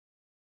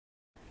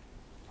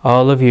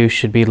All of you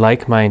should be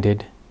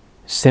like-minded,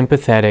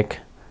 sympathetic,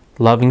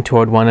 loving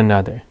toward one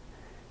another,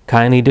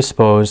 kindly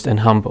disposed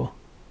and humble.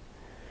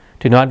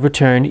 Do not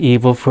return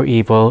evil for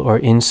evil or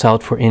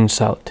insult for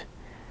insult.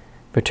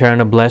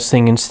 Return a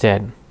blessing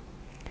instead.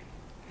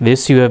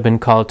 This you have been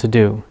called to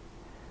do,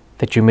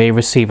 that you may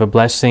receive a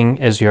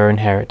blessing as your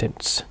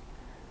inheritance.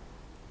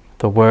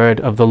 The word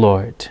of the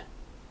Lord.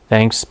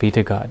 Thanks be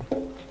to God.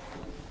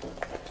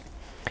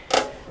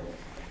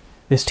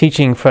 This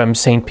teaching from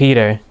St.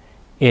 Peter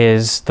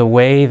is the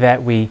way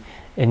that we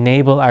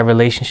enable our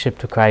relationship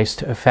to Christ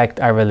to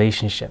affect our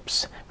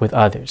relationships with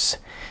others.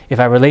 If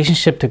our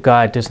relationship to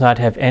God does not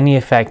have any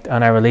effect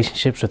on our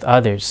relationships with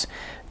others,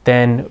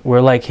 then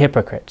we're like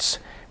hypocrites.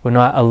 We're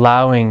not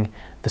allowing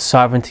the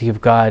sovereignty of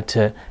God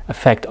to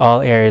affect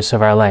all areas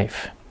of our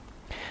life.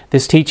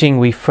 This teaching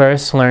we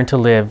first learn to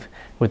live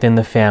within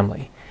the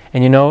family.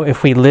 And you know,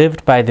 if we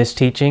lived by this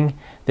teaching,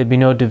 there'd be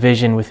no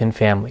division within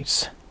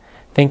families.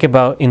 Think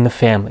about in the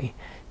family,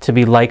 to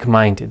be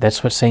like-minded.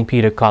 That's what St.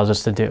 Peter calls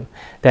us to do.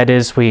 That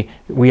is, we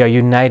are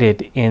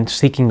united in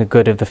seeking the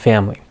good of the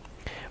family.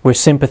 We're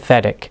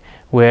sympathetic,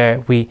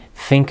 where we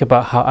think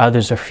about how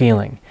others are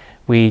feeling.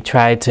 We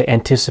try to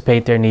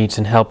anticipate their needs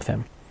and help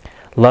them.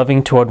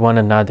 Loving toward one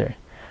another,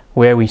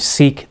 where we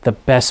seek the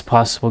best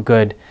possible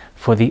good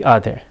for the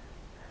other.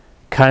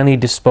 Kindly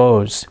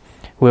disposed,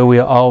 where we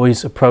are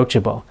always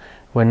approachable.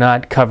 We're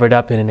not covered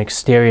up in an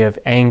exterior of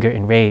anger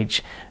and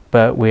rage,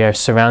 but we are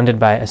surrounded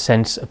by a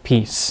sense of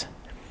peace.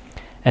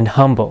 And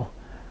humble,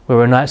 where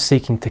we're not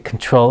seeking to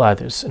control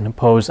others and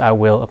impose our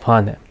will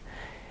upon them.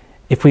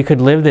 If we could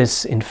live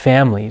this in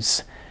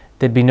families,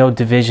 there'd be no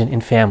division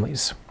in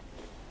families.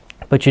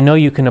 But you know,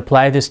 you can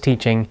apply this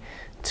teaching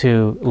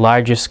to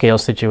larger scale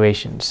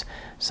situations,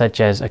 such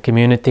as a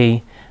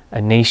community,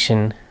 a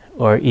nation,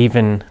 or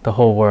even the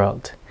whole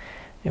world.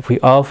 If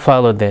we all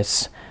followed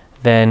this,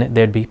 then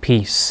there'd be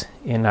peace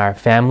in our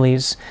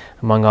families,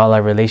 among all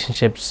our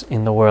relationships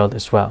in the world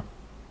as well.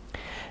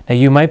 Now,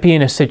 you might be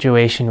in a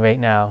situation right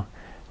now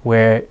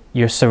where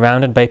you're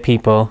surrounded by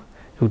people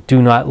who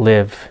do not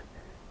live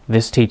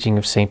this teaching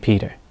of St.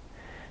 Peter.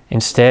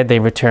 Instead, they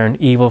return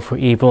evil for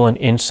evil and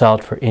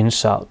insult for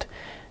insult.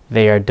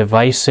 They are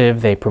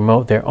divisive, they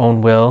promote their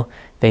own will,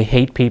 they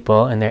hate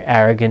people, and they're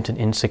arrogant and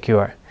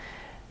insecure.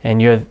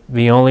 And you're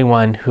the only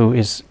one who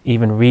is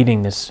even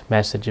reading this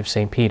message of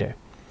St. Peter.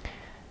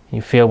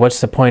 You feel, what's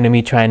the point of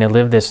me trying to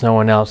live this? No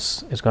one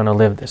else is going to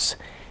live this.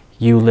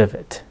 You live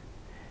it.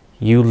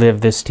 You live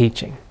this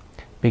teaching.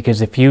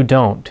 Because if you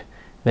don't,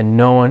 then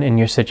no one in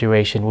your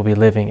situation will be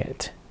living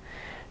it.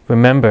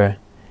 Remember,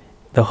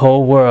 the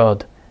whole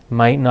world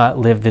might not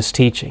live this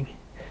teaching.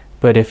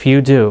 But if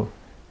you do,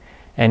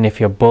 and if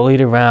you're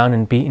bullied around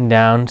and beaten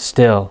down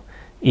still,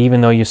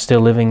 even though you're still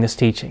living this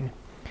teaching,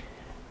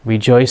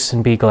 rejoice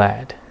and be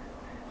glad,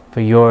 for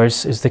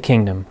yours is the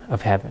kingdom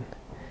of heaven.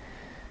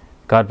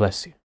 God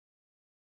bless you.